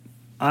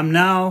I'm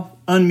now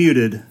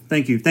unmuted.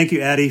 Thank you. Thank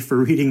you, Addie, for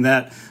reading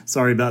that.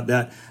 Sorry about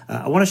that.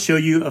 I want to show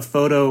you a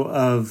photo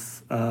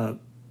of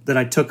that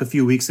I took a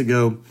few weeks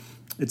ago.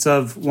 It's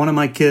of one of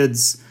my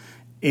kids,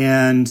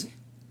 and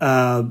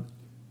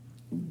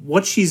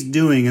what she's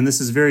doing, and this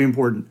is very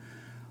important,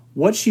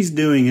 what she's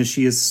doing is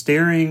she is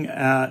staring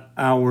at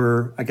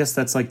our, I guess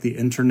that's like the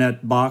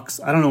internet box.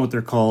 I don't know what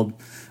they're called.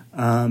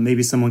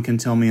 Maybe someone can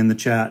tell me in the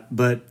chat,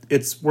 but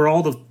it's where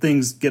all the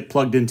things get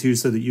plugged into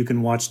so that you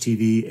can watch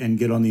TV and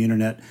get on the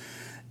internet.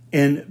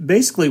 And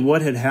basically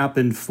what had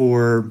happened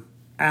for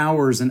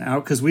hours and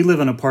hours, because we live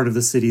in a part of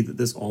the city that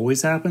this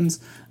always happens,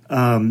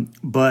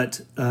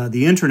 but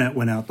the internet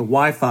went out, the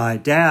Wi-Fi.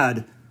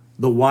 Dad,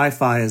 the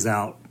Wi-Fi is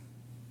out.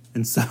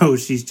 And so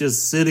she's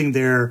just sitting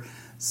there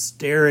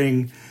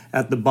staring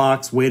at the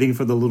box, waiting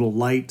for the little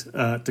light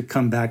to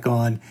come back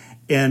on.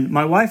 And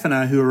my wife and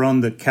I, who are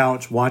on the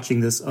couch watching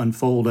this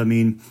unfold, I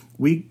mean,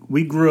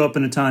 we grew up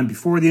in a time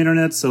before the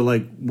internet, so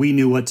like we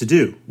knew what to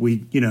do.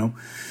 We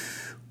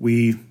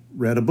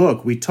read a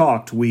book, we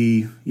talked,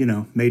 we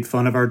made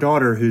fun of our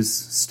daughter who's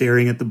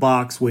staring at the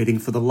box, waiting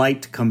for the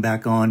light to come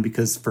back on,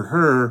 because for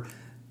her,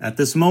 at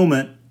this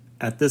moment,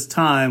 at this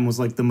time, was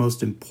like the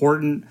most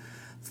important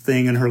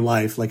thing in her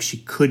life. Like she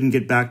couldn't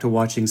get back to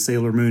watching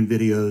Sailor Moon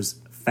videos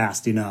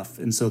fast enough.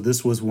 And so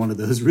this was one of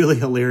those really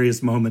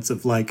hilarious moments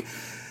of like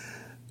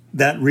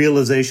that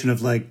realization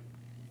of like,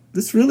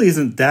 this really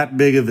isn't that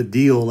big of a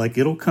deal. Like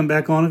it'll come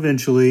back on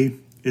eventually.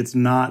 It's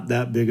not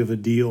that big of a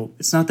deal.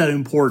 It's not that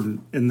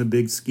important in the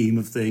big scheme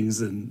of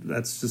things. And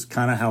that's just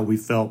kind of how we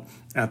felt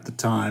at the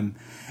time.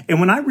 And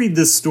when I read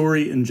this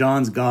story in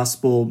John's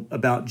gospel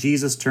about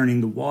Jesus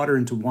turning the water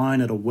into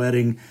wine at a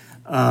wedding,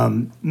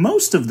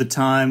 most of the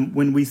time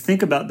when we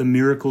think about the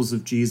miracles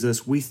of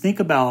Jesus, we think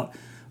about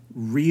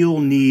real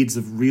needs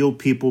of real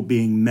people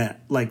being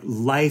met, like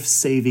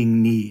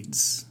life-saving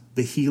needs,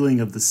 the healing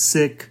of the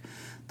sick,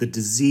 the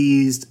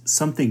diseased,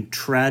 something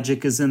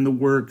tragic is in the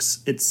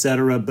works,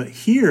 etc. But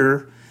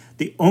here,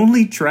 the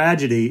only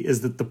tragedy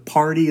is that the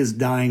party is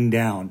dying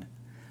down.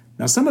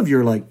 Now, some of you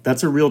are like,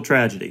 that's a real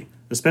tragedy,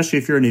 especially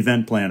if you're an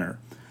event planner.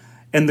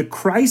 And the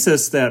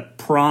crisis that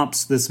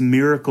prompts this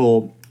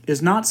miracle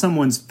is not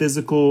someone's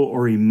physical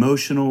or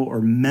emotional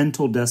or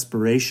mental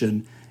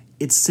desperation.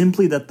 It's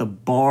simply that the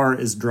bar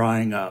is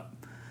drying up.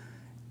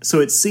 So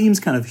it seems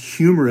kind of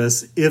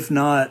humorous, if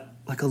not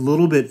like a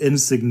little bit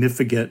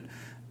insignificant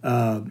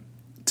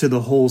to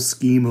the whole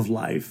scheme of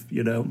life,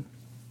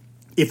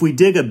 If we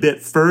dig a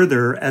bit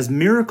further, as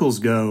miracles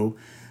go,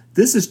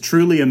 this is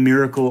truly a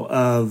miracle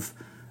of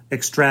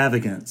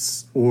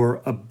extravagance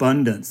or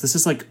abundance. This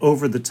is like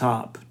over the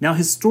top. Now,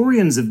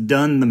 historians have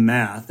done the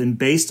math, and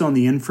based on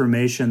the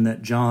information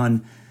that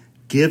John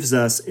gives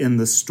us in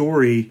the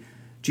story,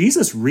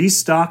 Jesus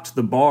restocked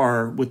the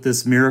bar with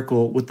this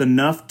miracle with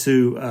enough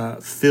to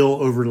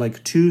fill over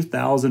like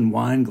 2,000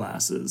 wine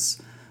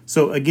glasses.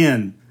 So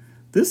again,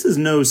 this is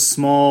no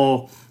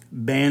small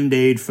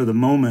Band-Aid for the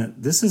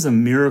moment. This is a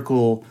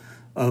miracle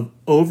of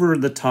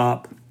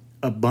over-the-top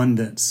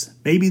abundance.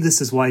 Maybe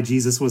this is why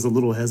Jesus was a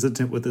little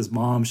hesitant with his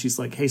mom. She's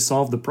like, hey,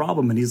 solve the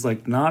problem. And he's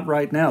like, not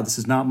right now. This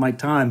is not my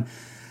time.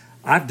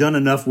 I've done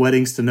enough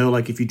weddings to know,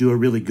 like, if you do a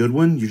really good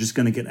one, you're just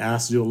going to get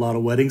asked to do a lot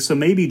of weddings. So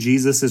maybe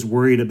Jesus is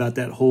worried about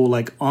that whole,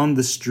 like, on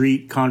the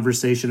street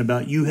conversation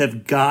about you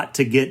have got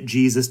to get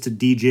Jesus to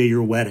DJ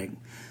your wedding.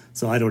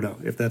 So I don't know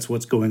if that's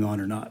what's going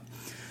on or not.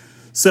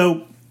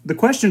 So the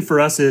question for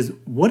us is,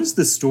 what is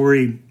this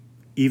story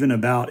even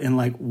about? And,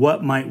 like,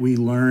 what might we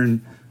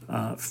learn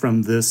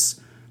from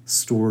this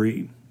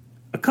story?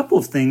 A couple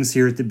of things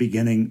here at the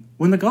beginning.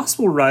 When the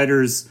gospel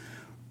writers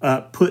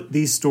put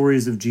these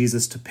stories of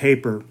Jesus to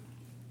paper,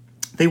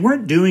 they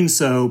weren't doing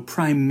so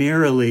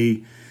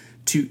primarily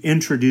to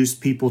introduce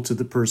people to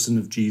the person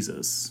of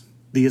Jesus.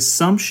 The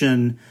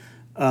assumption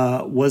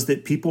was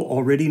that people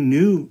already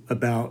knew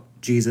about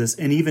Jesus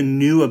and even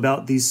knew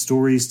about these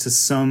stories to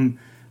some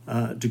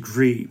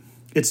degree.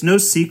 It's no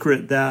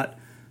secret that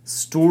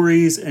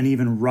stories and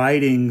even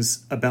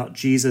writings about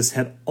Jesus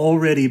had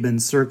already been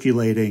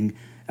circulating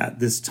at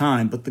this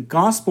time, but the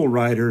gospel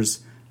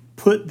writers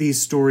put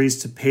these stories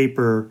to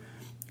paper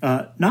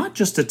not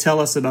just to tell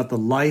us about the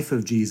life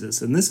of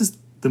Jesus, and this is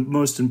the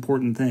most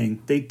important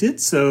thing. They did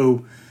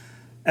so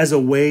as a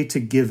way to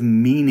give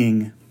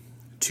meaning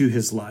to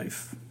his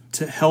life,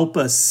 to help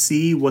us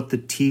see what the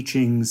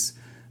teachings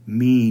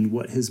mean,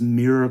 what his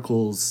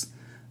miracles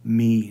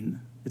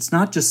mean. It's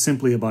not just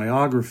simply a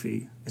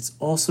biography, it's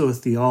also a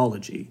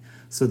theology,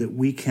 so that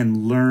we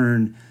can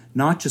learn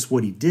not just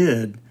what he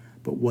did,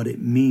 but what it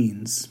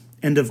means.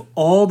 And of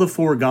all the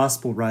four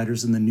gospel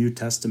writers in the New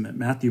Testament,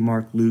 Matthew,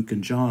 Mark, Luke,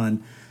 and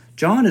John,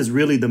 John is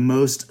really the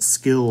most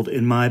skilled,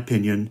 in my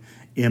opinion,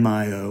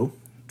 MIO,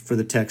 for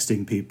the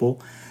texting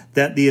people,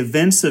 that the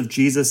events of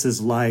Jesus'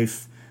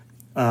 life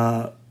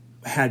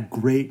had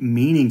great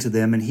meaning to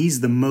them, and he's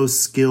the most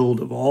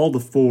skilled of all the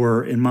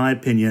four, in my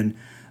opinion,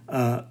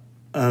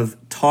 of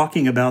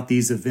talking about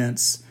these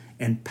events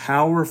and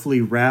powerfully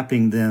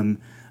wrapping them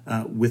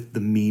with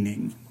the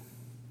meaning.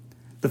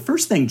 The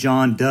first thing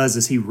John does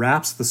is he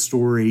wraps the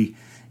story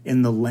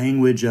in the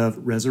language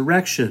of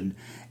resurrection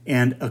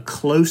and a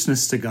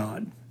closeness to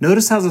God.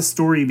 Notice how the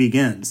story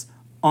begins.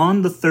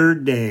 On the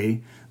third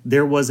day,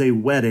 there was a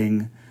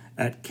wedding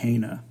at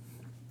Cana.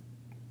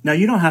 Now,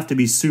 you don't have to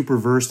be super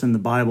versed in the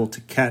Bible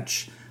to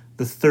catch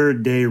the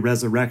third day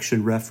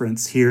resurrection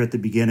reference here at the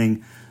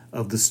beginning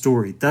of the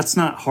story. That's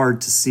not hard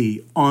to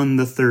see. On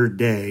the third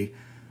day,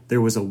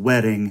 there was a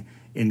wedding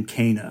in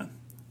Cana.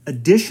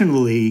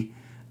 Additionally,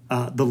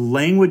 the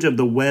language of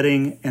the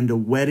wedding and a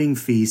wedding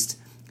feast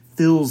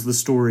fills the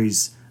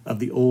stories of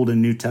the Old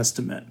and New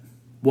Testament.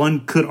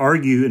 One could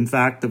argue, in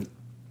fact, the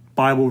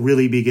Bible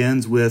really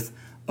begins with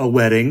a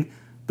wedding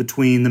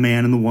between the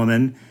man and the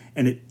woman,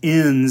 and it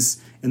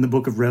ends in the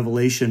book of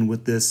Revelation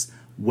with this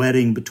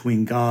wedding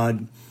between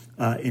God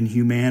and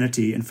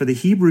humanity. And for the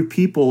Hebrew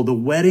people, the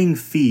wedding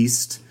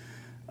feast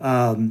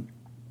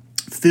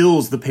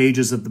fills the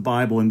pages of the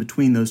Bible in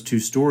between those two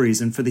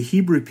stories. And for the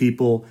Hebrew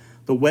people,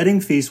 the wedding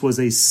feast was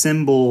a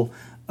symbol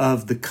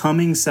of the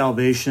coming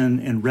salvation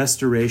and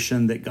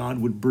restoration that God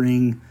would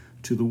bring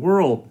to the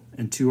world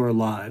and to our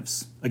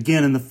lives.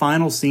 Again, in the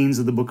final scenes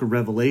of the book of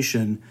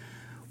Revelation,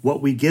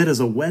 what we get is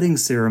a wedding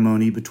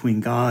ceremony between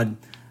God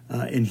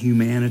and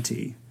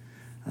humanity,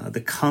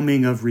 the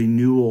coming of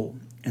renewal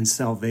and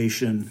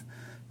salvation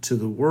to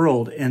the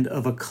world, and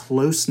of a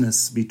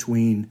closeness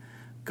between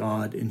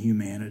God and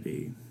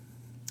humanity.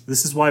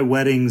 This is why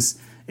weddings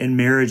and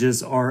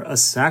marriages are a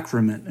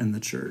sacrament in the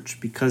church,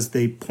 because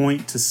they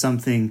point to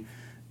something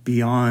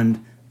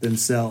beyond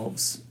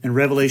themselves. In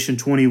Revelation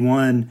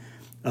 21,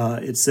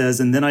 it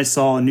says, "And then I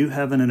saw a new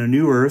heaven and a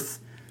new earth,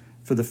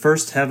 for the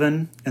first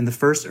heaven and the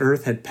first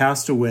earth had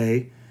passed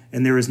away,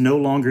 and there is no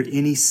longer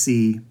any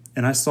sea.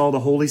 And I saw the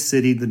holy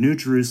city, the new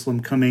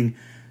Jerusalem, coming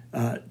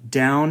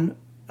down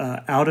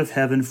out of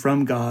heaven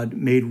from God,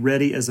 made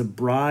ready as a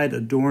bride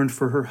adorned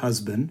for her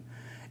husband.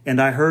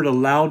 And I heard a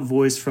loud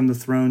voice from the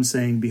throne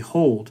saying,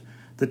 'Behold,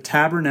 the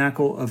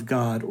tabernacle of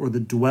God,' or the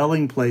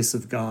dwelling place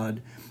of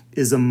God,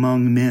 'is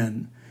among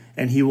men,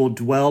 and he will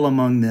dwell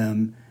among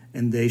them,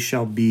 and they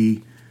shall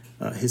be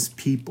his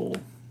people.'"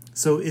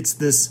 So it's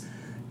this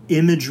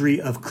imagery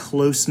of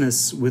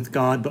closeness with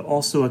God, but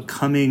also a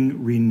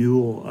coming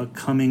renewal, a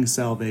coming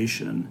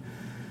salvation.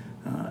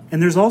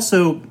 And there's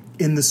also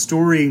in the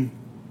story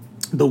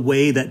the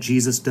way that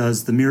Jesus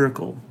does the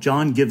miracle.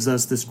 John gives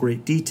us this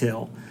great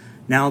detail.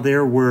 Now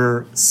there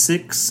were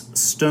 6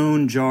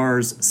 stone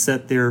jars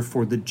set there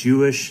for the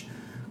Jewish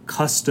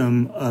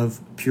custom of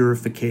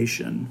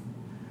purification.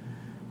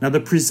 Now the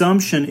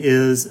presumption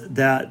is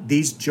that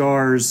these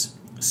jars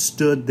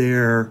stood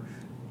there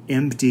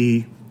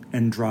empty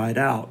and dried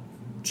out.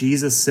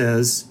 Jesus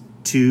says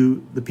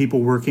to the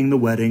people working the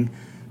wedding,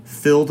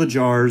 "Fill the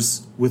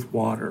jars with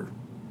water."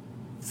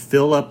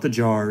 Fill up the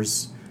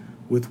jars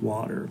with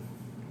water.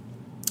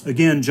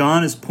 Again,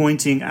 John is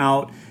pointing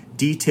out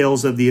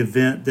details of the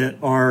event that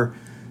are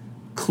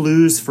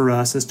clues for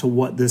us as to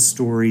what this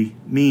story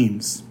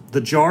means.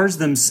 The jars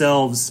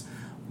themselves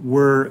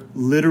were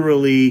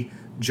literally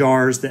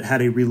jars that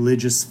had a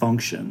religious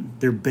function.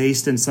 They're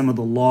based in some of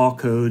the law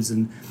codes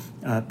and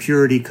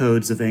purity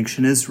codes of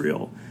ancient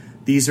Israel.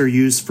 These are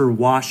used for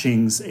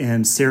washings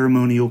and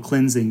ceremonial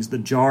cleansings. The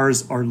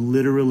jars are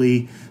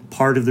literally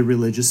part of the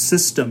religious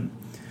system.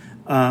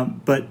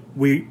 But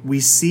we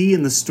see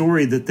in the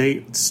story that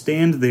they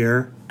stand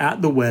there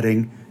at the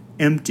wedding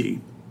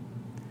empty,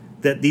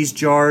 that these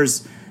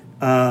jars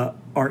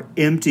are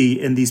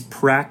empty, and these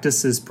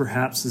practices,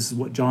 perhaps this is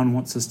what John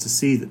wants us to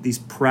see, that these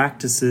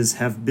practices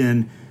have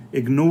been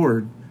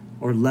ignored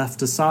or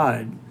left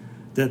aside,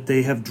 that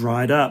they have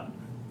dried up.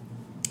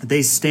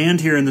 They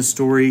stand here in the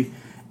story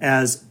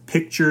as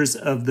pictures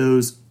of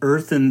those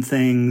earthen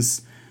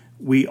things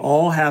we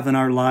all have in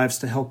our lives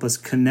to help us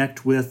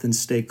connect with and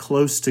stay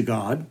close to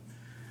God.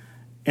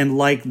 And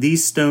like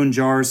these stone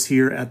jars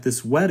here at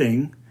this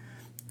wedding,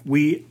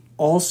 we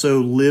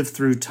also live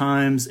through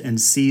times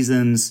and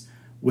seasons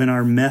when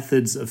our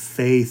methods of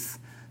faith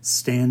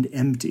stand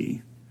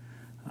empty.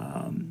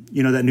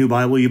 That new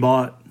Bible you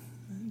bought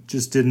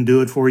just didn't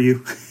do it for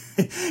you,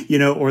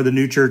 or the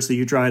new church that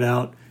you tried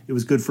out, it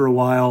was good for a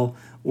while,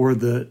 or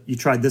you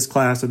tried this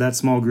class or that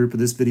small group or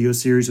this video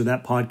series or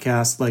that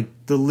podcast. Like,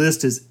 the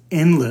list is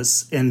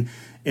endless. And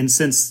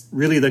since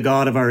really the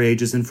God of our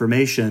age is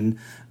information,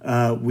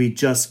 we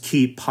just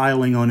keep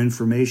piling on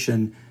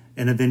information,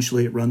 and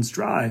eventually it runs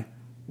dry.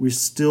 We're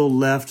still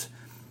left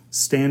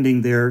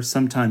standing there,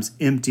 sometimes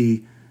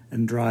empty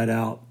and dried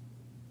out.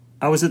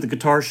 I was at the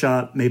guitar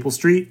shop, Maple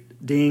Street,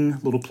 ding,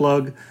 little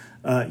plug.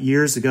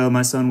 Years ago,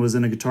 my son was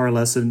in a guitar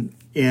lesson,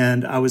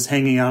 and I was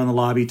hanging out in the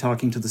lobby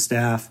talking to the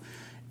staff,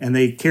 and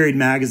they carried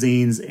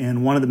magazines,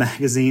 and one of the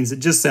magazines, it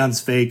just sounds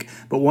fake,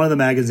 but one of the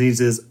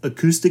magazines is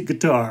Acoustic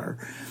Guitar,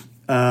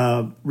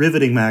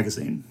 riveting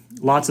magazine.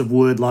 Lots of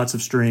wood, lots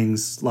of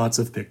strings, lots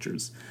of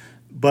pictures.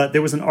 But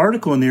there was an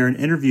article in there, an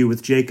interview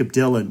with Jakob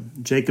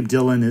Dylan. Jakob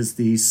Dylan is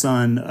the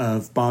son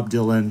of Bob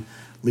Dylan,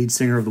 lead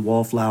singer of the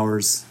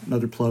Wallflowers,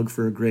 another plug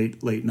for a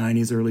great late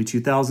 90s, early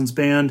 2000s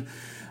band.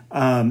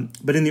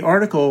 But in the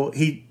article,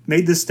 he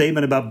made this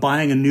statement about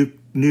buying a new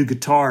new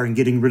guitar and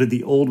getting rid of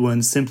the old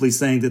one, simply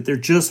saying that there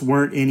just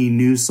weren't any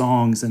new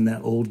songs in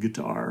that old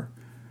guitar.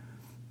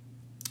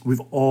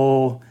 We've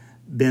all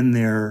been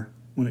there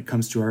when it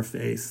comes to our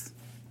faith.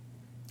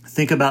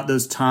 Think about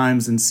those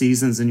times and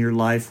seasons in your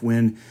life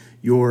when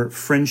your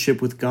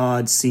friendship with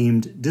God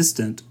seemed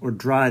distant or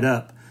dried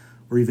up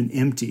or even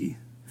empty.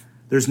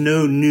 There's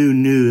no new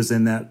news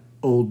in that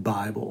old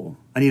Bible.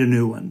 I need a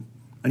new one.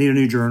 I need a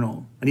new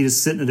journal. I need to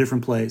sit in a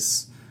different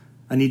place.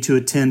 I need to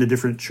attend a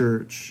different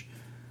church.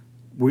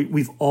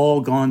 We've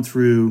all gone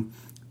through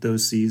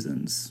those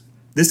seasons.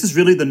 This is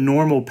really the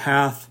normal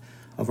path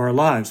of our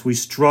lives. We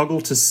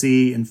struggle to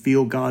see and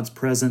feel God's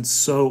presence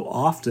so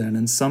often,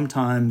 and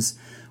sometimes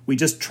we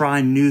just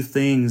try new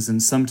things,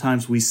 and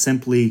sometimes we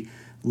simply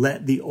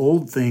let the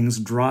old things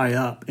dry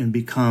up and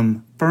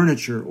become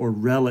furniture or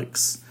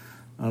relics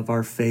of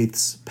our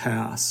faith's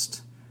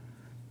past.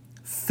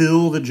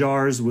 Fill the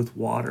jars with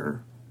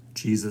water,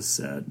 Jesus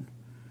said.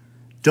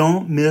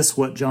 Don't miss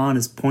what John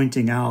is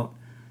pointing out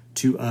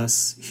to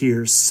us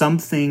here.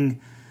 Something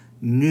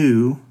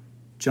new,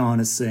 John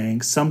is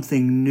saying,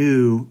 something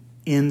new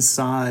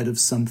inside of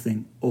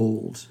something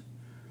old.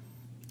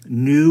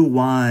 New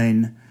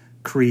wine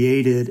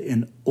created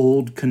in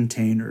old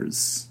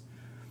containers.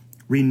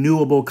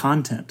 Renewable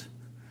content.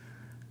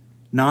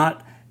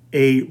 Not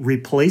a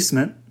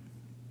replacement,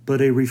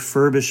 but a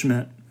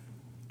refurbishment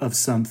of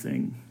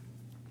something.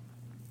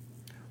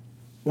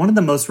 One of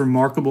the most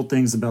remarkable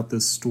things about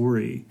this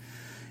story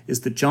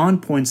is that John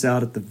points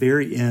out at the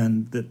very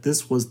end that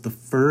this was the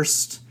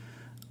first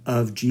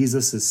of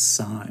Jesus'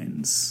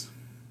 signs.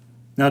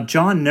 Now,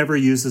 John never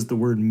uses the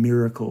word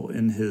miracle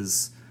in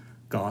his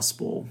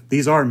gospel.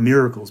 These are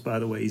miracles, by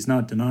the way. He's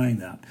not denying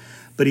that.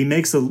 But he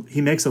makes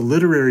a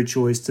literary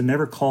choice to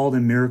never call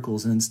them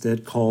miracles and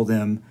instead call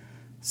them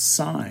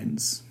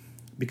signs.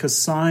 Because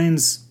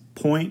signs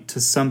point to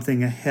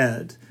something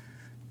ahead.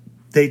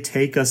 They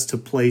take us to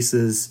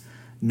places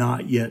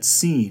not yet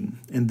seen.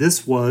 And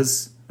this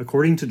was,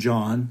 according to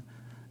John,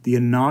 the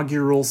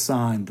inaugural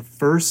sign, the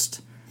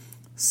first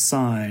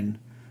sign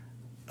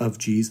of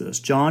Jesus.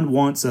 John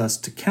wants us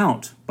to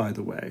count, by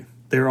the way.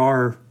 There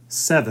are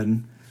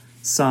 7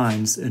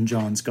 signs in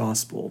John's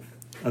gospel,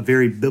 a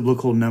very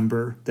biblical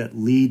number that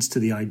leads to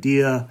the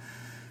idea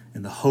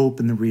and the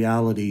hope and the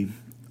reality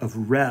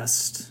of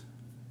rest.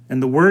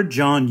 And the word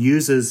John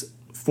uses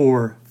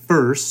for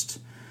first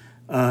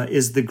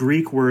is the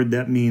Greek word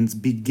that means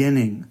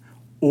beginning,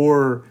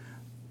 or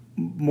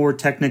more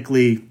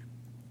technically,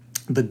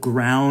 the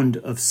ground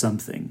of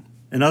something.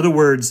 In other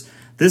words,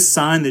 this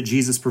sign that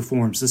Jesus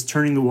performs, this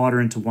turning the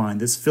water into wine,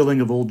 this filling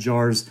of old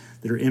jars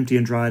that are empty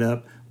and dried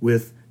up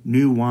with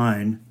new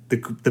wine,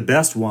 the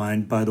best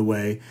wine, by the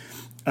way,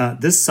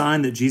 this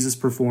sign that Jesus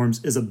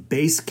performs is a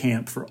base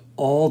camp for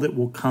all that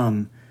will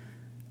come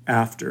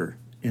after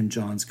in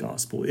John's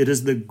gospel. It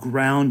is the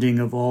grounding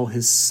of all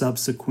his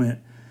subsequent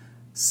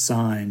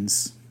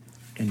signs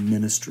and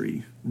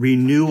ministry.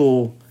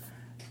 Renewal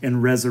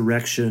and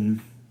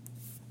resurrection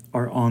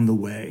are on the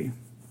way.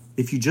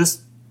 If you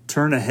just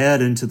turn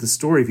ahead into the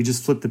story, if you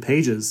just flip the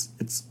pages,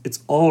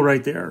 it's all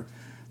right there.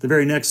 The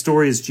very next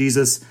story is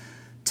Jesus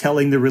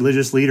telling the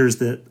religious leaders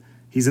that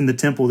he's in the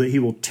temple, that he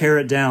will tear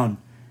it down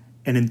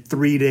and in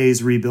 3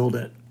 days rebuild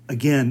it.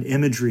 Again,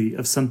 imagery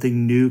of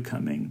something new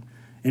coming.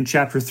 In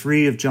chapter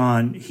 3 of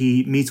John,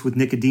 he meets with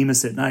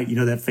Nicodemus at night. You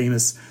know that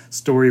famous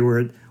story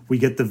where we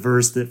get the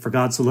verse that for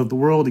God so loved the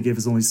world, he gave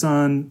his only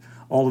son,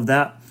 all of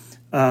that.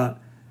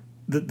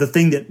 The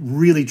thing that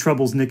really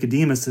troubles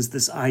Nicodemus is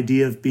this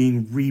idea of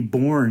being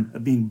reborn,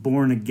 of being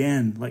born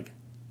again. Like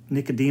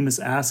Nicodemus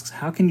asks,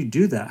 how can you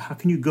do that? How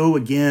can you go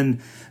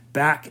again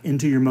back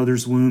into your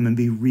mother's womb and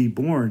be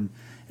reborn?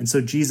 And so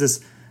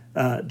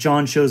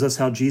John shows us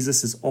how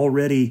Jesus is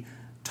already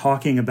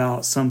talking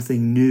about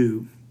something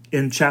new.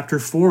 In chapter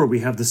 4,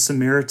 we have the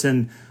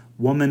Samaritan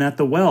woman at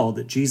the well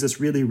that Jesus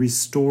really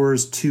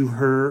restores to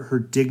her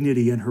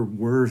dignity and her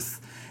worth.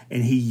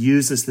 And he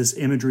uses this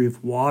imagery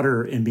of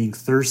water and being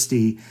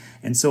thirsty.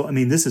 And so,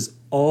 this is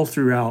all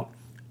throughout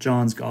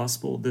John's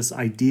gospel, this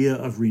idea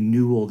of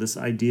renewal, this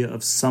idea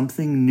of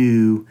something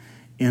new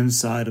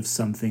inside of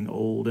something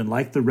old. And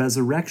like the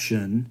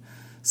resurrection,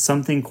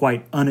 something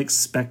quite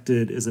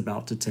unexpected is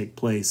about to take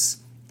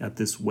place at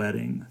this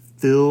wedding.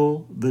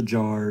 Fill the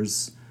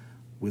jars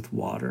with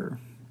water.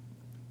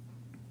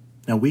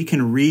 Now, we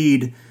can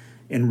read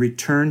and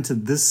return to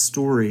this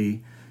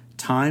story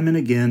time and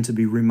again to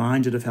be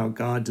reminded of how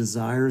God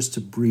desires to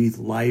breathe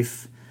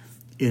life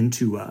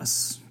into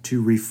us,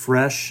 to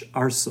refresh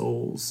our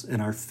souls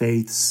and our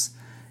faiths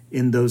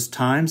in those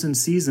times and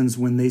seasons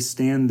when they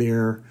stand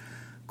there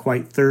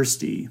quite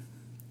thirsty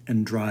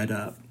and dried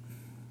up.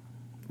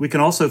 We can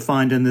also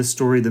find in this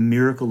story the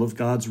miracle of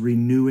God's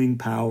renewing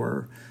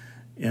power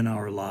in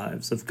our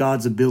lives, of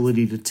God's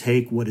ability to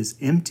take what is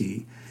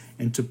empty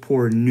and to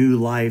pour new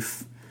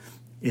life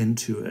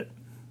into it.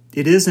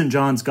 It is in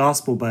John's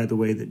gospel, by the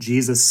way, that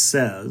Jesus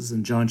says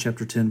in John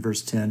chapter 10,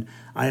 verse 10,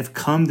 I have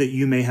come that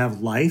you may have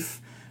life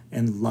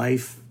and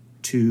life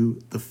to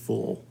the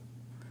full.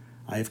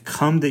 I have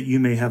come that you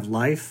may have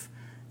life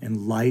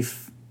and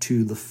life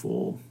to the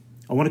full.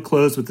 I want to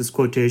close with this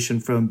quotation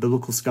from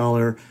biblical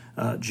scholar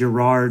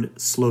Gerard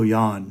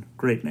Sloyan.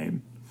 Great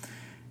name.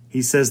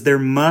 He says, "There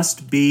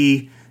must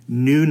be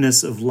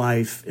newness of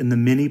life in the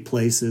many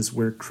places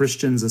where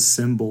Christians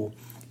assemble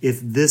if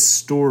this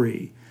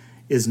story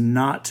is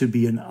not to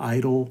be an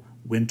idle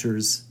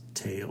winter's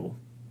tale."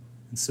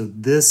 And so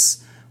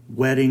this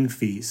wedding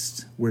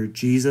feast, where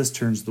Jesus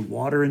turns the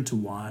water into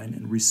wine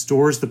and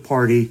restores the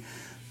party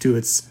to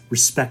its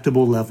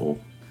respectable level,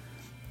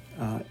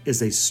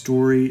 is a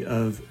story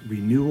of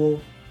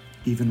renewal,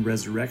 even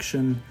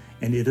resurrection,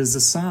 and it is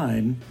a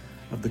sign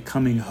of the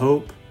coming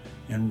hope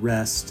and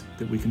rest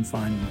that we can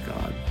find in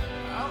God.